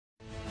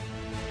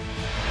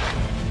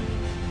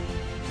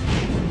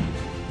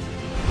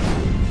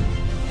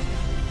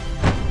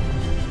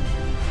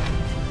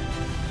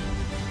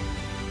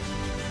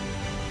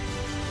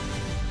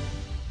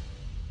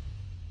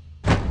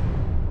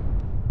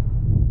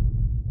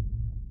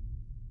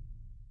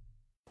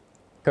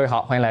各位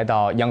好，欢迎来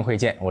到央会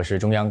见，我是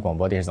中央广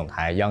播电视总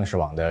台央视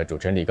网的主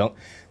持人李庚。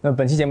那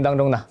本期节目当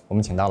中呢，我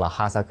们请到了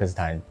哈萨克斯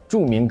坦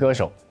著名歌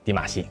手迪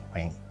马西，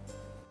欢迎你。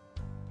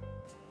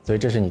所以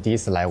这是你第一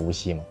次来无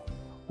锡吗？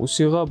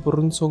 Wúxī가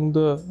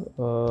бұрын-соңды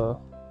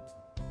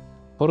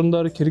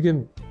бұрындары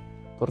келгенмін.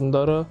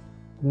 Бұрындары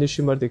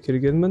бірнеше мәрте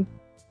келгенмін.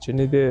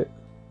 Және де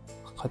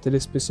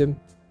қателеспесем,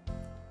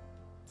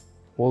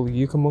 ол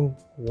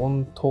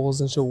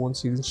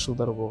 2019-18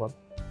 жылдары болған.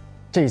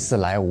 这一次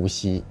来无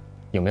锡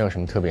有没有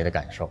什么特别的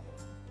感受？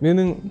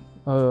 менің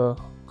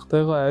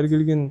Қытайға әр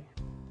келген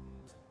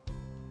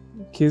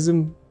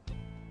кезім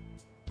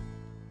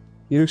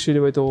ерекше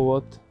деп айтуға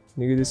болады.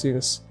 Неге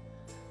десеңіз,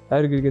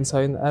 әр келген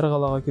сайын, әр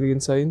қалаға келген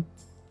сайын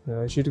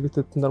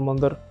жергілікті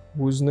тыңдармандар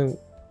өзінің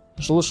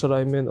жылы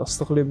шырайымен,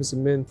 ыстық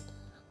лебізімен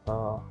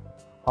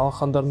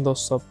алақандарында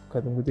ұстап,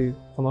 кәдімгідей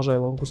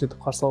қонақжайлығын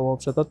көрсетіп қарсы алып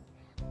жатады.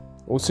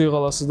 Wúxī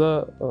қаласы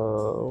да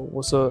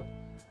осы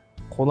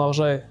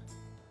қонақжай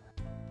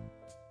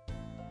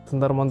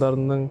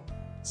тыңдармандарының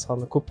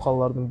саны көп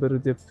қалалардың бірі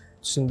деп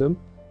түсіндім.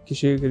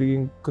 Кешегі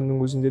келген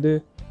күннің өзінде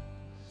де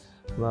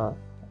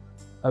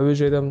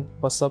әуежайдан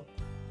бастап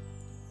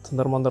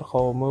тыңдармандар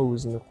қауымы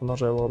өзінің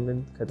қонақжайлығымен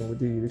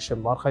кәдімгідей ерекше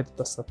марқайтып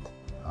тастады.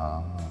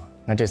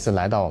 那这次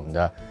来到我们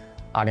的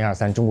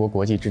2023中国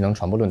国际智能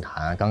传播论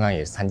坛，刚刚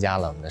也参加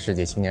了我们的世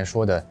界青年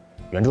说的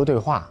圆桌对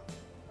话，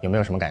有没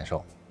有什么感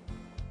受？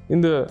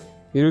 енді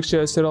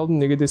ерекше әсер алдым.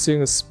 Неге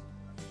десеңіз,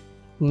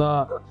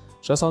 мына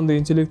жасанды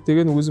интеллект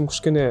деген өзім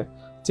кішкене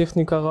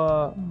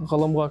техникаға,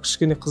 ғылымға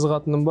кішкене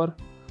қызығатыным бар.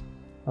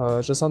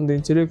 Жасанды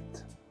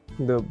интеллект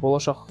енді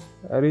болашақ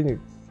әрине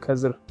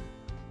қазір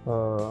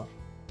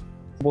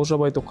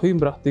болжап айту қиын,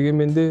 бірақ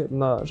дегенмен де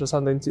мына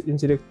жасанды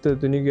интеллектті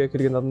дүниеге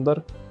әкелген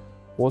адамдар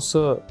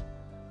осы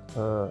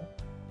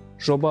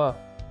жоба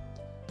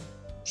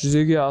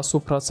жүзеге асу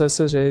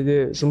процесі және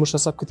де жұмыс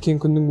жасап кеткен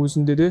күннің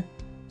өзінде де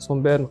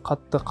соның бәрін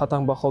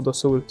қатаң бақылауда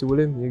ұстау керек деп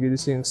ойлаймын. Неге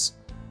десеңіз,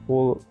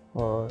 ол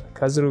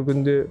қазіргі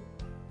күнде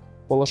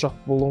болашақ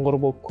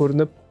бұлыңғыр болып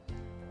көрініп,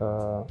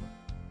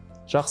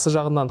 жақсы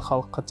жағынан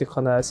халыққа тек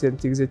қана әсерін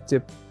тигізеді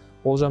деп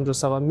болжам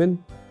жасағанмен,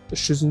 іс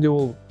жүзінде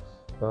ол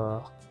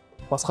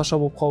басқаша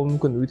болып қалуы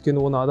мүмкін. Өйткені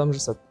оны адам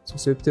жасады.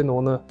 Сол себептен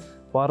оны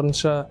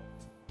барынша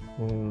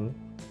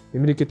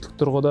мемлекеттік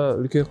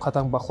тұрғыда үлкен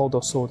қатаң бақылауда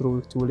ұстап отыру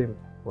керек деп ойлаймын.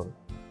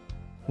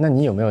 那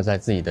你有没有在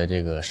自己的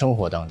这个生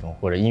活当中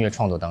或者音乐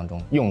创作当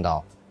中用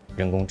到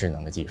人工智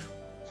能的技术？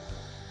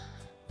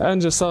 ән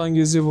жасаған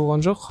кезде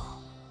болған жоқ.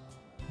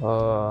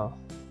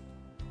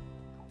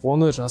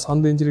 Оны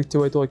жасанды интеллект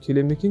деп айтуға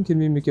келе ме екен,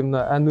 келмей ме екен?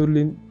 Мына ән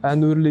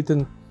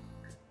өрлейтін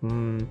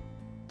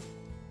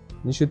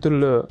неше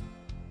түрлі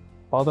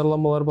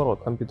бағдарламалар бар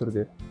ғой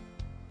компьютерде.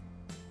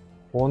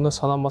 Оны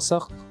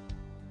санамасақ,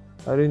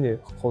 әрине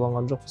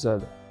қолданған жоқпыз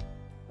әлі.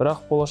 Бірақ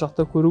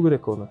болашақта көру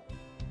керек оны.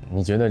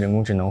 你觉得人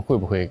工智能会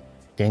不会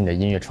给你的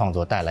音乐创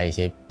作带来一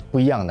些不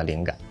一样的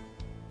灵感？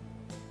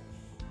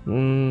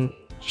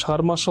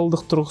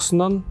 шығармашылдық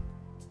тұрғысынан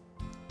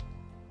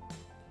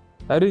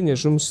әрине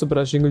жұмысты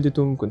біраз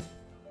жеңілдетуі мүмкін.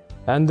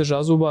 Әнді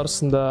жазу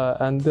барысында,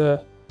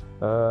 әнді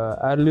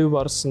әрлеу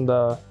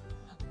барысында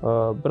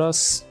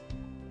біраз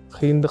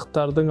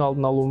қиындықтардың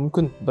алдын алуы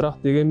мүмкін.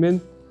 Бірақ дегенмен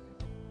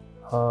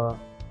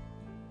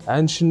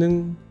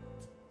әншінің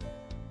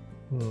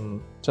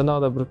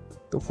жаңағыда бір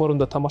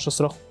форумда тамаша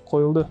сұрақ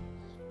қойылды.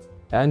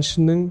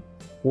 Әншінің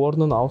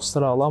орнын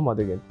ауыстыра ала ма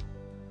деген.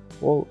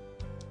 Ол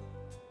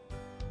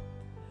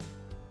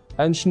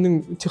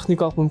әншінің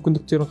техникалық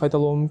мүмкіндіктерін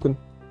қайталауы мүмкін.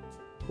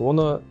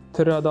 Оны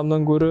тірі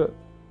адамнан гөрі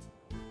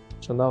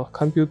жаңағы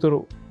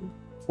компьютер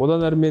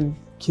одан әрмен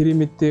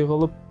кереметтей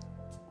қылып,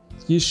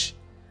 еш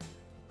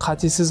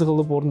қатесіз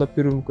қылып орындап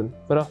беруі мүмкін.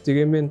 Бірақ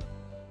дегенмен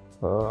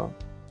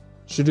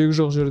жүрегі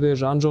жоқ жерде,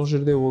 жан жоқ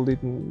жерде ол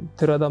дейтін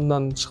тірі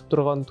адамнан шығып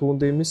тұрған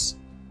туынды емес.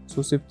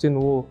 Сол себептен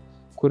ол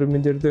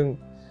көрермендердің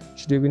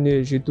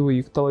жүрегіне жетуі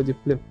екіталай деп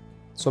білемін.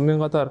 Сонымен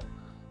қатар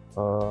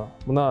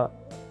мына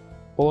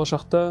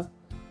болашақта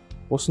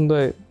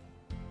осындай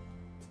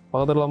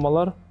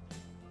бағдарламалар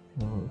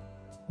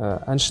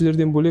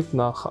әншілерден бөлек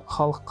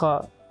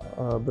халыққа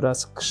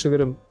біраз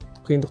кішігірім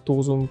қиындық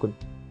туғызуы мүмкін.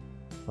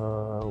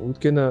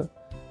 Өйткені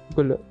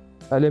бүкіл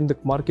әлемдік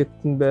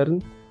маркеттің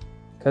бәрін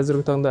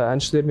қазіргі таңда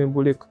әншілермен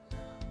бөлек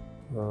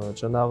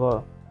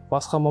жаңағы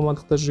басқа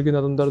мамандықта жүрген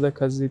адамдар да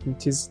қазір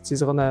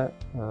тез ғана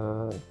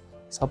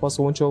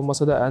сапасы онша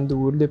болмаса да әнді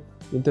өрлеп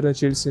интернет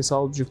желісіне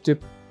салып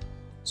жүктеп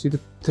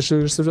сөйтіп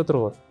тіршілік жасап жатыр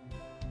ғой.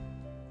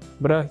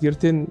 Бірақ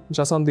ертең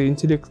жасанды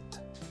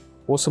интеллект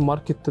осы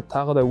маркетті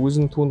тағы да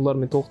өзінің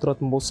туындыларымен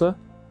толықтыратын болса,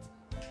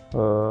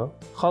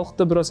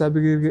 халықты біраз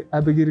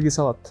әбігерге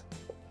салады.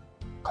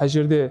 Қай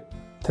жерде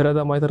тірі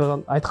адам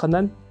айтқан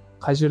ән,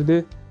 қай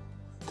жерде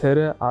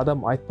тірі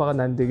адам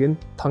айтпаған ән деген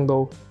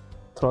таңдау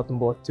тұратын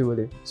болады деп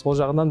ойлаймын. Сол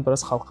жағынан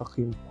біраз халыққа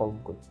қиын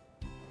болып қалуы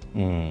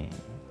мүмкін.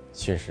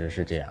 确实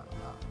是这样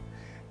啊。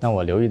那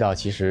我留意到，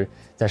其实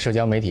在社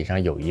交媒体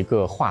上有一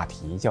个话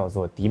题叫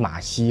做“迪马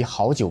西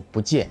好久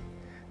不见”。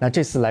那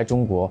这次来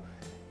中国，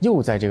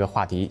又在这个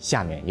话题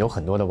下面有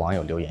很多的网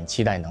友留言，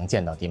期待能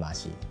见到迪马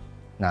西。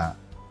那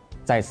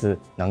再次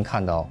能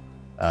看到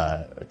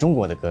中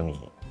国的歌迷，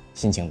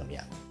心情怎么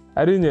样？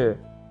 әрине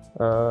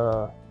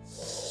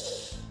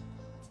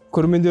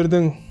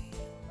көрермендердің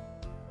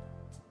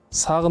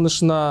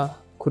сағынышына,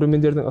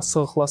 көрермендердің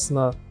ыстық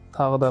ықыласына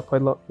тағы да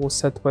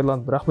осы сәтті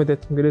пайдаланып рахмет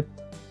айтқым келеді.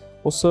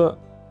 Осы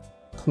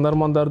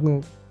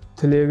тыңдармандардың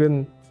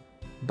тілегін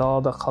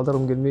далада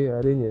қалдырғым келмей,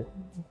 әрине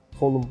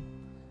қолым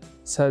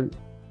сәл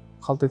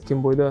қалт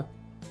еткен бойда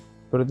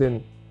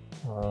бірден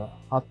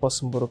ат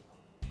басын бұрып,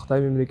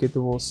 Қытай мемлекеті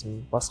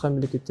болсын, басқа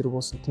мемлекеттер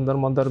болсын,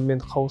 тыңдармандармен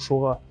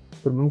қауышуға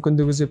бір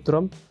мүмкіндік іздеп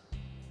тұрам.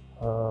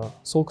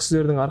 Сол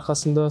кісілердің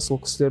арқасында, сол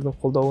кісілердің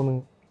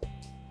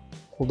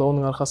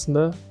қолдауының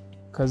арқасында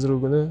қазіргі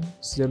күні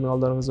сіздердің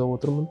алдарыңызда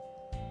отырмын.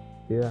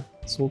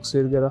 сол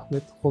кісілерге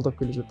рахмет, қолдап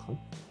келе жатқан.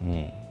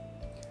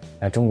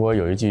 中国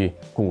有一句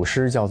古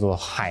诗叫做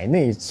海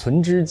内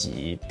存知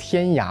己，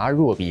天涯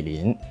若比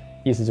邻，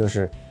意思就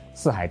是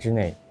四海之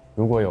内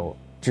如果有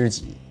知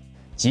己，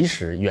即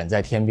使远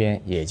在天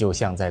边也就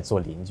像在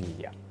做邻居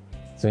一样。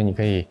所以你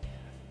可以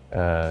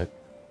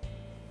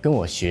跟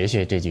我学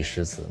学这句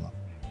诗词吗？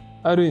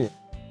 әрине.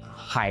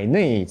 海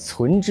内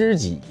存知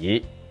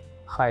己，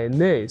 海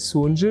内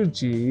存知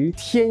己，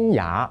 天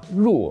涯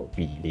若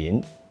比邻。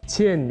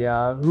 天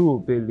涯若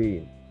比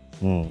邻。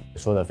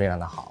 说得非常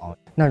的好。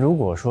那如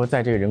果说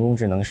在这个人工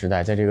智能时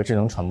代，在这个智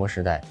能传播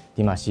时代，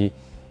迪玛希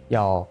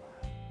要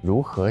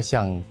如何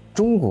向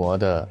中国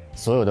的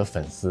所有的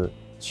粉丝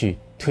去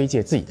推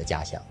荐自己的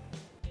家乡？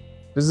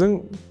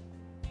 біздің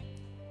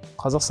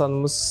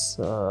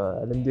қазақстанымыз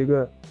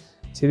әлемдегі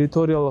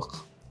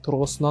территориялық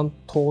тұрғысынан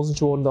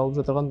 9-шы орынды алып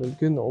жатырған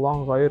үлкен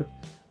ұлан ғайыр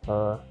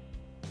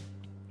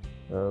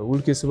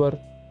өлкесі бар.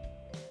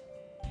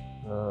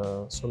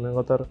 Сонымен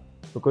қатар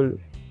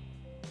бүкіл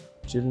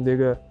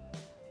жеріндегі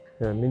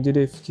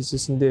Менделеев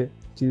кестесінде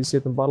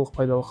кездесетін барлық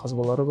пайдалы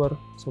қазбалары бар.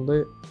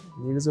 Сондай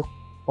негізі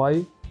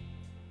бай,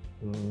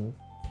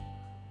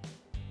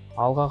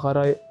 алға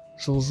қарай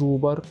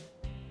жылжуы бар.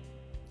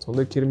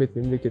 Сондай керемет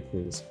мемлекет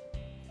негізі.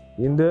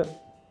 Енді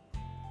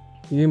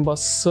ең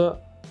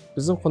бастысы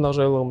біздің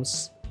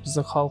қонақжайлығымыз,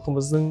 біздің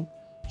халқымыздың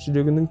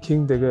жүрегінің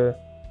кеңдігі.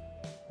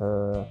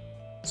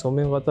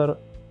 Сонымен қатар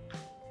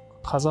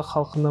қазақ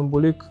халқынан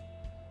бөлек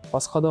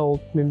басқа да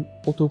ұлт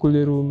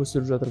өкілдері өмір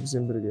сүріп жатыр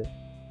бізбен бірге.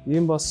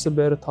 Ең бастысы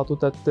бәрі тату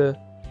тәтті,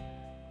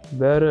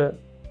 бәрі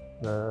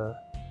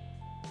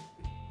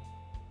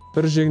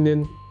бір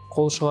жеңнен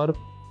қол шығарып,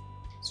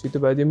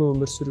 сөйтіп әдемі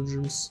өмір сүріп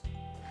жүрміз.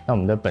 那我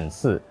们的本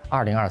次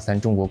2023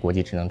中国国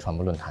际智能传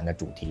播论坛的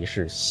主题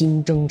是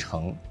新征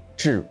程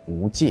至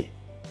无界，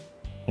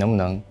能不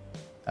能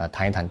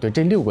谈一谈对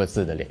这6个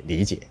字的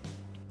理解？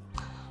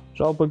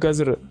 жалпы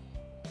қазір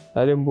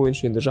әлем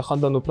бойынша енді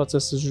жаһандану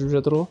процесі жүріп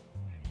жатыр ғой.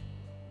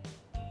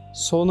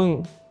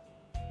 Соның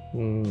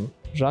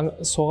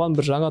соған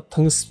бір жаңа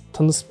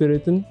тыныс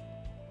беретін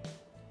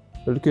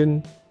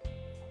үлкен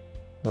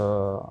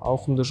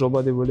ауқымды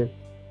жоба деп ойлаймын.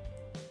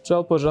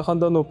 Жалпы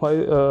жаһандану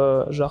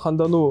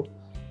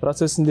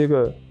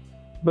процесіндегі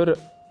бір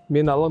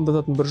мені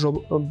алаңдататын бір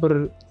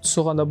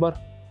тұсы ғана бар.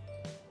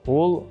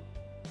 Ол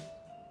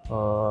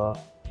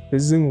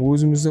біздің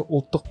өзіміздің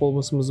ұлттық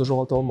болмысымызды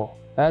жоғалта алмау.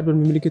 Әрбір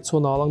мемлекет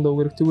соны алаңдау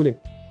керек деп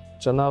ойлаймын.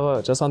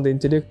 Жаңағы жасанды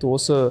интеллект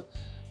осы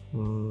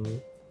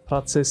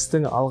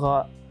процестің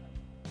алға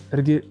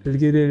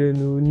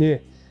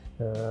ілгеріленуіне,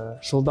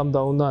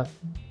 жылдамдауына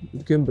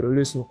үлкен бір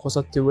үлесін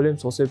қосады деп ойлаймын.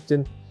 Сол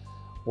себептен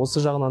осы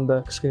жағынан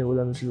да кішкене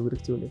ойланып жүру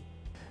керек деп ойлаймын.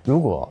 如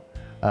果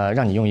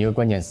让你用一个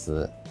关键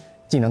词，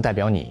既能代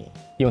表你，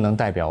又能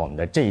代表我们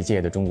的这一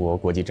届的中国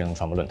国际智能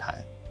传播论坛，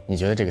你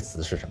觉得这个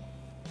词是什么？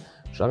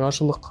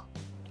 жаңашылық.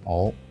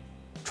 哦，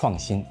创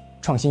新。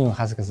创新用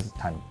哈萨克斯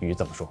坦语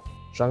怎么说？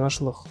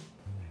 жаңашылық.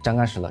 张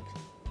干石勒。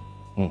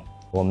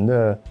我们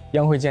的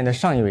央会见的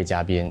上一位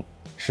嘉宾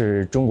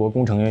是中国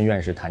工程院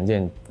院士谭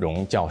建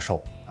荣教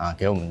授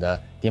给我们的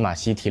迪玛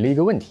希提了一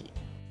个问题，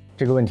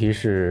这个问题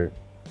是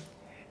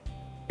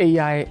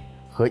AI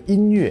和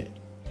音乐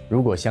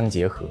如果相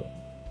结合，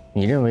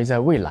你认为在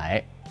未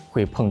来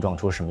会碰撞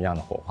出什么样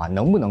的火花？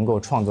能不能够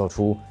创造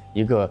出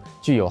一个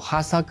具有哈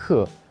萨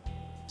克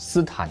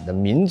斯坦的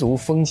民族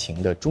风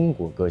情的中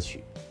国歌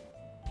曲？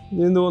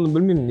 енді оны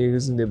білмеймін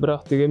негізінде,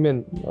 бірақ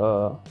дегенмен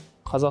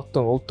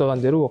қазақтың ұлттық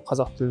әндері ол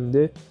қазақ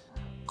тілінде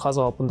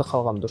қазақ қалпында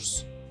қалған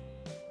дұрыс.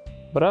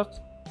 Бірақ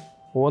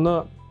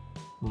оны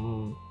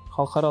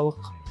халықаралық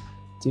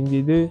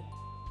деңгейде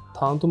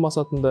таныту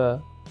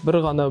мақсатында бір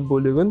ғана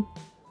бөлігін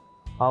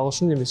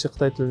ағылшын немесе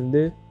Қытай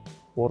тілінде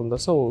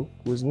орындаса, ол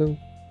өзінің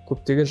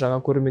көптеген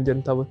жаңа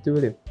көрермендерін табады деп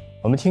ойлаймын.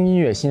 我们听音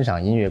乐、欣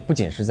赏音乐，不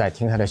仅是在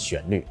听它的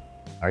旋律，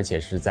而且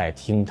是在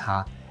听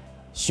它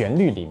旋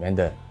律里面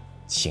的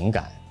情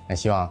感。 那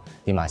希望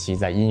迪玛希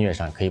在音乐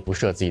上可以不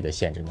设自己的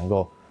限制，能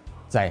够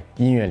在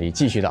音乐里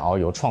继续的遨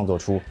游，创作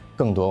出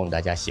更多我们大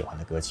家喜欢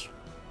的歌曲。